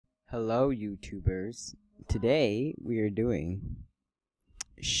Hello, YouTubers. Today we are doing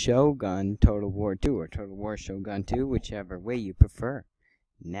Shogun Total War 2 or Total War Shogun 2, whichever way you prefer.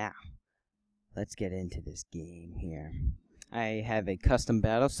 Now, let's get into this game here. I have a custom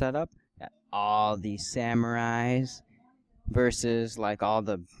battle set up. Got all these samurais versus like all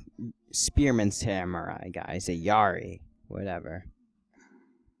the spearman samurai guys, a Yari, whatever.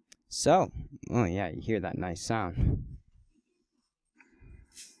 So, oh yeah, you hear that nice sound.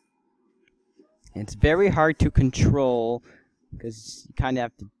 It's very hard to control because you kind of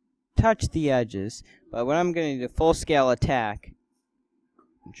have to touch the edges. But when I'm going to do full scale attack,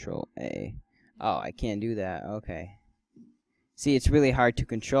 Control A. Oh, I can't do that. Okay. See, it's really hard to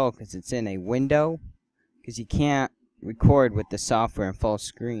control because it's in a window. Because you can't record with the software in full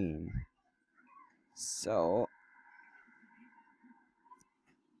screen. So,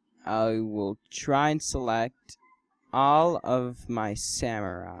 I will try and select all of my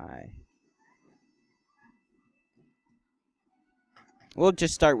samurai. We'll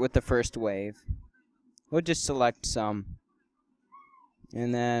just start with the first wave. We'll just select some.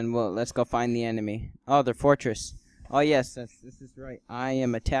 And then, well, let's go find the enemy. Oh, their fortress. Oh, yes, this is right. I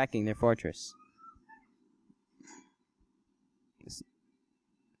am attacking their fortress.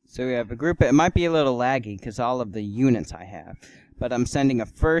 So we have a group. It might be a little laggy because all of the units I have. But I'm sending a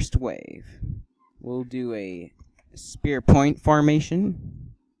first wave. We'll do a spear point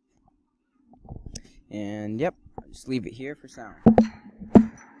formation. And, yep, just leave it here for sound.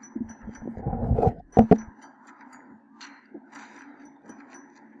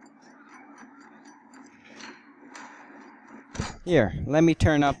 Here, let me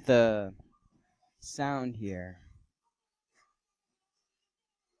turn up the sound here.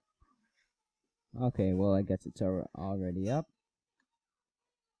 Okay, well, I guess it's already up.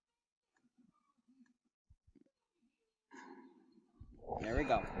 There we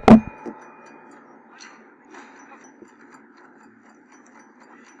go.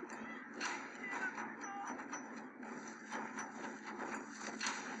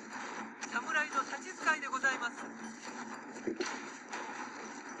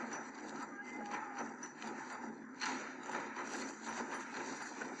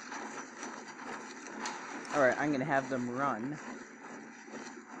 Alright, I'm gonna have them run.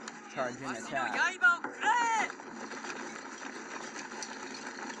 Charge and attack.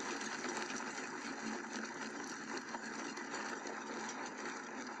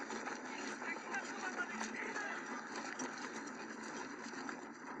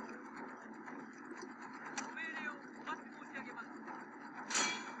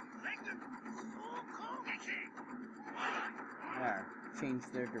 There, change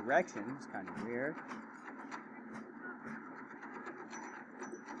their direction. It's kind of weird.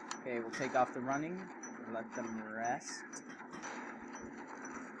 Okay, we'll take off the running, let them rest.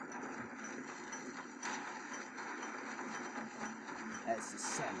 As the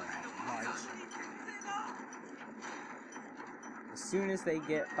samurai march. As soon as they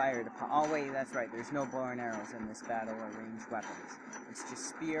get fired upon. Oh wait, that's right, there's no bow and arrows in this battle or ranged weapons. It's just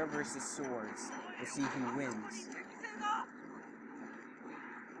spear versus swords. We'll see who wins.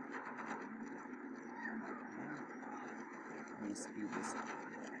 Let me speed this up.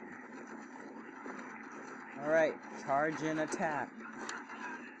 Alright, charge and attack.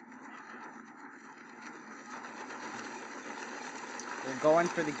 We're going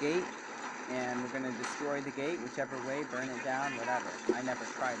for the gate, and we're going to destroy the gate, whichever way, burn it down, whatever. I never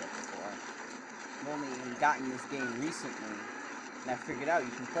tried it before. I've only gotten this game recently, and I figured out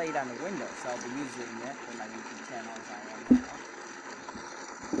you can play it on the Windows, so I'll be using it for my YouTube channel as I am now.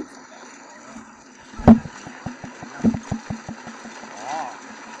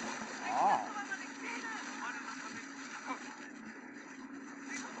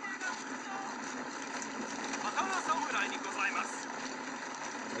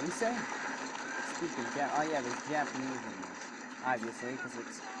 What do you say? Speaking of oh yeah, there's Japanese in this. Obviously, because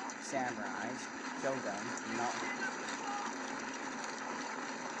it's samurais, shogun, not.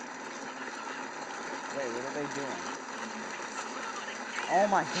 Wait, what are they doing? Oh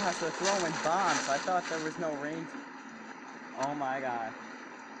my gosh, they're throwing bombs. I thought there was no range. Oh my god.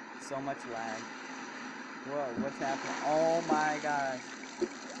 So much lag. Whoa, what's happening? Oh my gosh.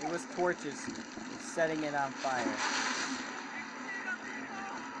 It was torches. It's setting it on fire.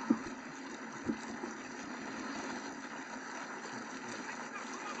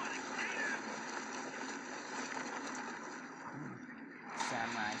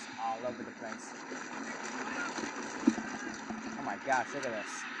 Samurais all over the place. Oh my gosh, look at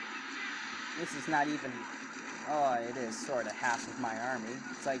this. This is not even... Oh, it is sort of half of my army.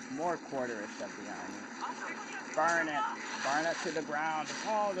 It's like more quarter-ish of the army. Burn it. Burn it to the ground.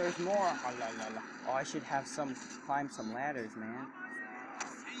 Oh, there's more. Oh, la, la, la. Oh, I should have climb some ladders, man.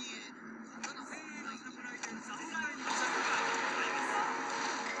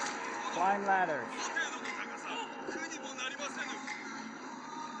 Climb ladders.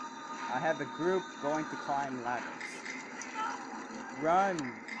 I have a group going to climb ladders.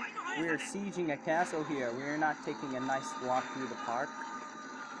 Run! We are sieging a castle here. We are not taking a nice walk through the park.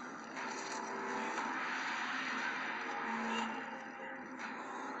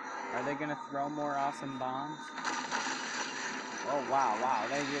 Are they gonna throw more awesome bombs? Oh wow, wow,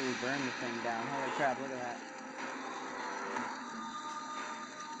 they really burned the thing down. Holy crap, look at that.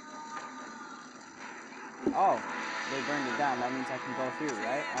 Oh, they burned it down. That means I can go through,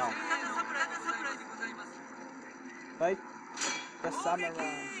 right? Oh. Fight the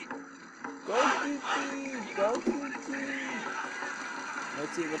samurai. Go Kiki! Go Kiki!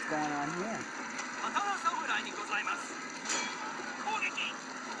 Let's see what's going on here.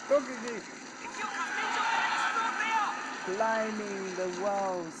 Go Kiki! Climbing the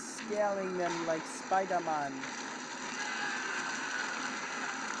walls, scaling them like Spider-Man.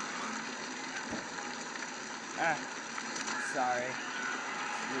 Ah, sorry.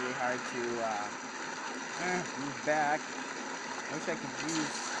 It's really hard to move back. I wish I could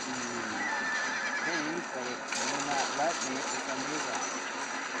use the things, but it will not let me for some reason.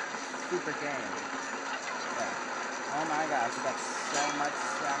 Super game. Yeah. Oh my gosh, we got so much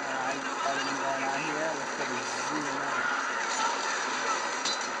samurai fighting going on here. Let's get a zoom in.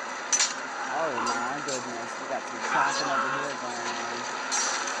 Oh my goodness, we got some chopping over here going on.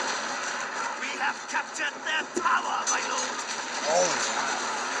 We have captured their tower, my lord! Oh wow.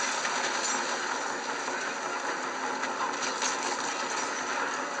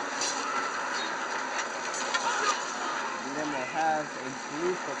 And then we'll have a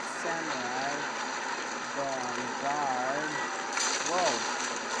group of samurai go on guard. Whoa.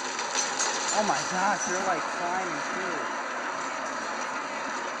 Oh my gosh, they're like climbing through.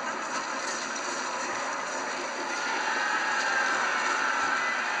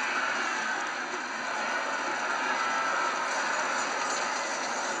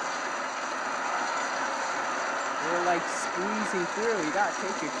 They're like squeezing through. You gotta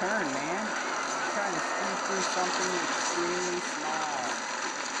take your turn, man. You're trying to squeeze through something extremely small.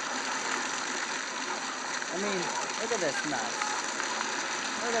 I mean, look at this mess.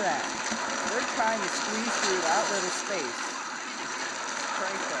 Look at that. They're trying to squeeze through that little space.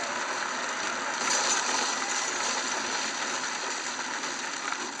 Cray-cray.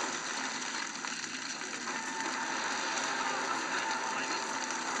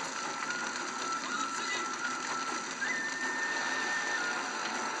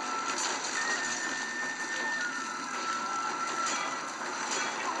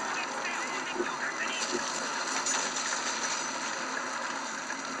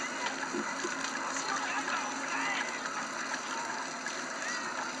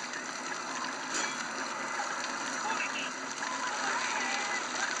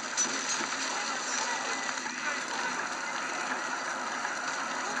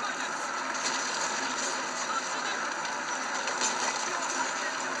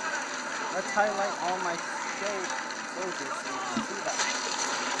 Let's highlight all my soldiers so you can see that.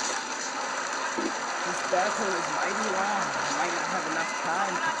 This battle is mighty long. I might not have enough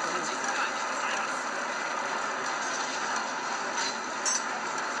time to finish.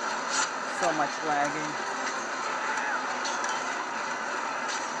 So much lagging.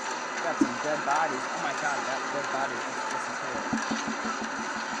 Got some dead bodies. Oh my god, that dead body just disappeared.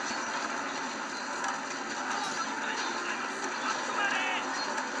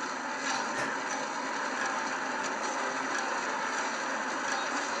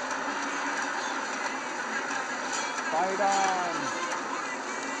 Fight on!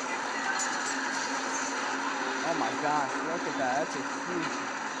 Oh my gosh, look at that. That's a huge,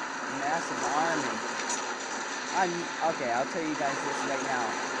 massive army. Okay, I'll tell you guys this right now.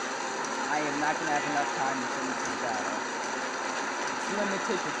 I am not going to have enough time to finish this battle. It's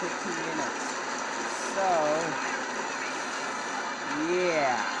limited to 15 minutes. So,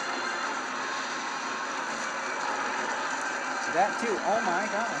 yeah. That too. Oh my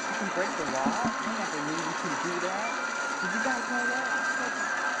gosh, you can break the wall? I never knew you could do that. Did you guys know that?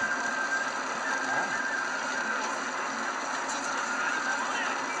 Wow.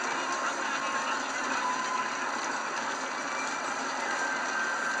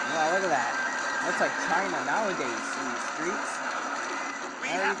 Wow, look at that. That's like China nowadays in the streets.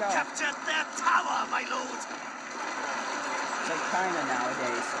 There you go. We have captured their tower, my lord! It's like China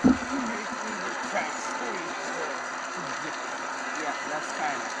nowadays. Yeah, that's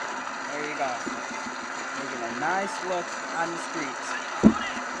China. There you go. Taking a nice look on the streets.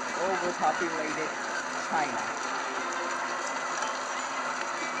 Overpopulated China.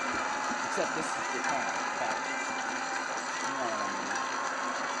 Except this is Japan, but you know what I mean.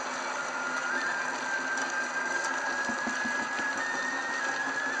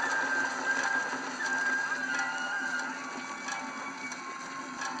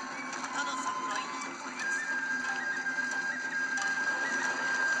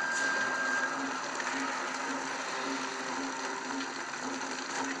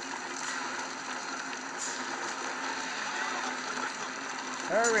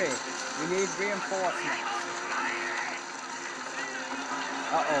 Hurry! We need reinforcements.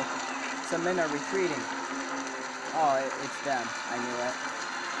 Uh-oh. Some men are retreating. Oh, it's them. I knew it.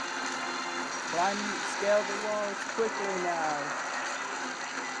 Climb, scale the walls quickly now.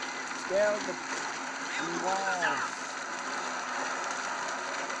 Scale the walls.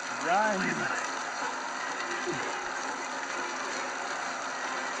 Run!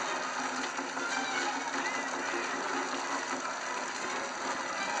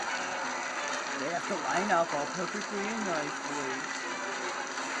 They have to line up all perfectly and nicely.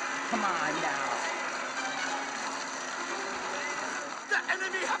 Come on now. The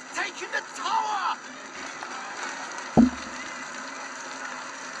enemy have taken the tower!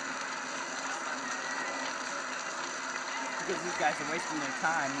 Because these guys are wasting their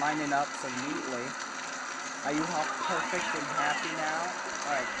time lining up so neatly. Are you all perfect and happy now?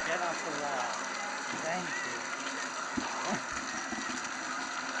 Alright, get off the wall. Thank you.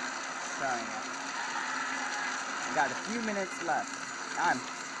 Sorry. We got a few minutes left. I'm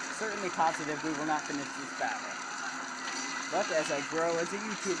certainly positive we will not finish this battle. But as I grow as a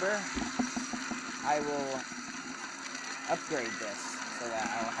YouTuber, I will upgrade this so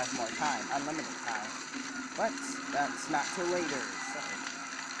that I will have more time, unlimited time. But that's not till later, so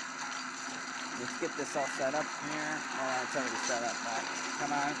let's get this all set up here. Oh, it's already set up, but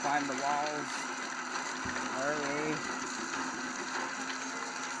come on, climb the walls. Hurry.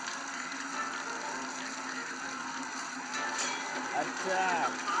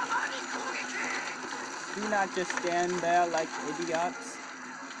 Attack! Do not just stand there like idiots.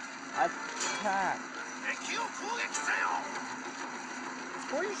 Attack!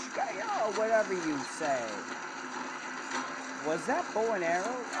 Or whatever you say. Was that bow and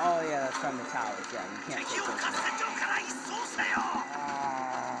arrow? Oh yeah, that's from the towers. Yeah, you can't take those.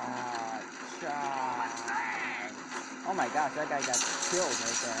 Oh my gosh, that guy got killed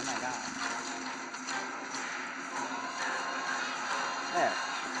right there. Oh my god. There.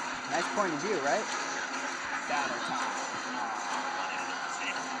 Nice point of view, right? Battle time.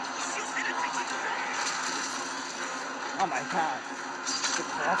 Oh my god. The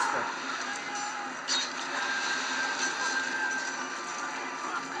cluster.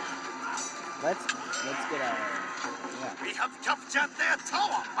 Let's get out of here. Yeah. We have captured their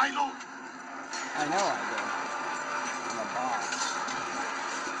tower, my lord! I know I did. I'm a boss.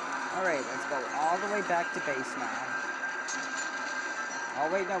 Alright, let's go all the way back to base now. Oh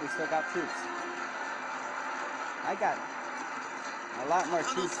wait, no, we still got troops. I got a lot more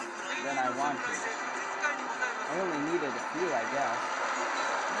troops than I wanted. I only needed a few, I guess.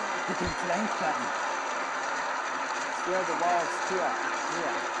 We can flank them. Scale the walls too up.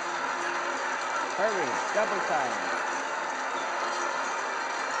 Yeah. Hurry, double time.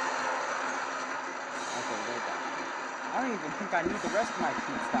 Okay, they're done. I don't even think I need the rest of my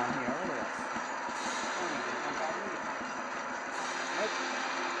troops down here. Look at this. I don't even think I need it. Nope.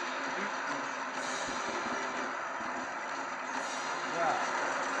 Yeah.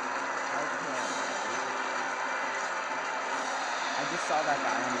 Okay. I just saw that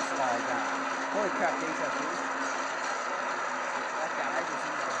guy on this fall down. Holy crap, things are blue. That guy, I just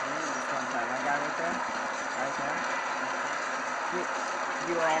ended up doing this one time. That guy right there? Right there?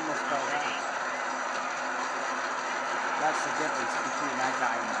 You were almost fell down. That's the difference between that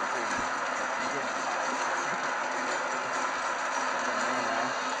guy and my team.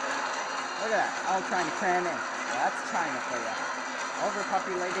 Look at that, all trying to cram in. Yeah, that's China for you.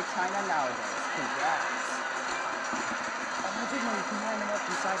 Overpopulated China nowadays. Congrats. I didn't know you can climb up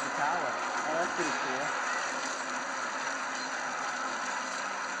inside the tower. Oh, that's pretty cool.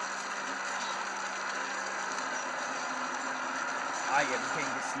 I am King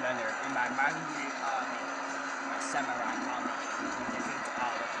Slender in my manly army. My samurai army will defeat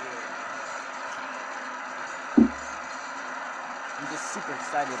all of you. I'm just super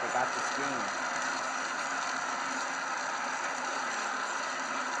excited about this game.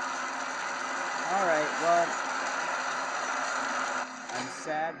 Alright, well, I'm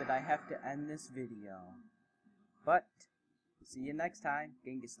sad that I have to end this video. But, see you next time.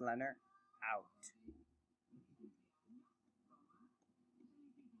 Genghis Leonard, out.